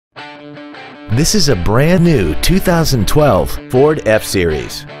This is a brand new 2012 Ford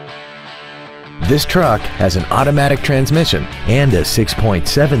F-Series. This truck has an automatic transmission and a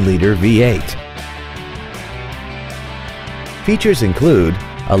 6.7-liter V8. Features include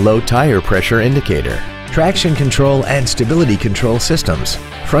a low tire pressure indicator, traction control and stability control systems,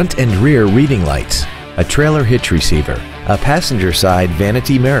 front and rear reading lights, a trailer hitch receiver, a passenger side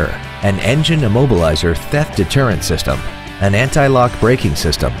vanity mirror, an engine immobilizer theft deterrent system, an anti-lock braking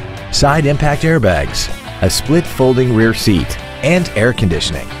system, side impact airbags, a split folding rear seat, and air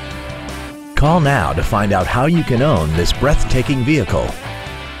conditioning. Call now to find out how you can own this breathtaking vehicle.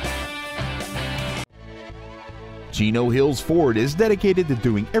 Chino Hills Ford is dedicated to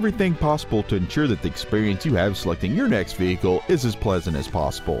doing everything possible to ensure that the experience you have selecting your next vehicle is as pleasant as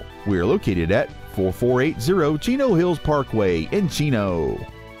possible. We are located at 4480 Chino Hills Parkway in Chino.